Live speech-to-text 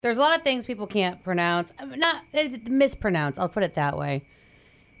There's a lot of things people can't pronounce. Not mispronounce. I'll put it that way.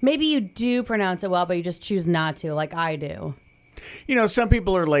 Maybe you do pronounce it well, but you just choose not to, like I do. Some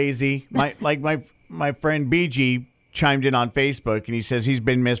people are lazy. My friend BG chimed in on Facebook, and he says he's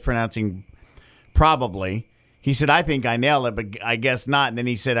been mispronouncing probably. He said, I think I nailed it, but I guess not. And then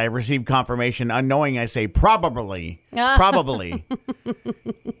he said, I received confirmation unknowing I say probably. Probably.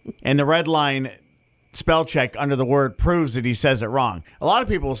 And the red line spell check under the word proves that he says it wrong. A lot of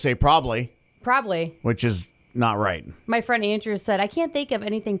people will say probably. Probably. Which is not right. My friend Andrew said, I can't think of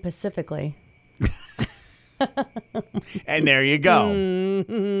anything specifically. And there you go.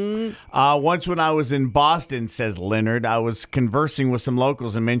 Mm-hmm. Once when I was in Boston, says Leonard, I was conversing with some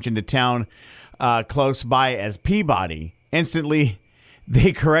locals and mentioned a town close by as Peabody. Instantly,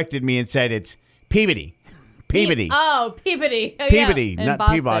 they corrected me and said it's Peabody. Peabody. Peabody. Oh, Peabody, yeah. not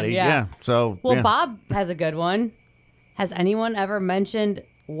Boston, Peabody. Yeah. So. Well, yeah. Bob has a good one. Has anyone ever mentioned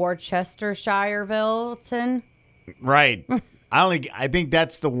Worcestershirevilleton? Right. I think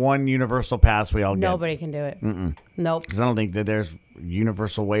that's the one universal pass we all get. Nobody can do it. Nope. Because I don't think that there's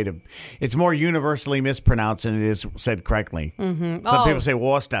universal way to. It's more universally mispronounced than it is said correctly. Mm-hmm. Some people say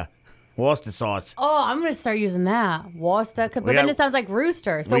Worcester sauce. Oh, I'm going to start using that. Worcester. But then it sounds like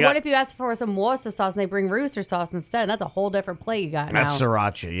rooster. So what if you ask for some Worcester sauce and they bring rooster sauce instead? That's a whole different plate you got now. That's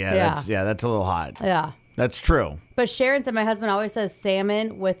sriracha. Yeah. That's a little hot. Yeah. That's true. But Sharon said my husband always says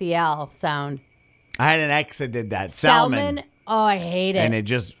salmon with the L sound. I had an ex that did that. Salmon. Oh, I hate it. And it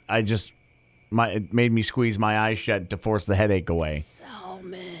made me squeeze my eyes shut to force the headache away.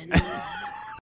 Salmon.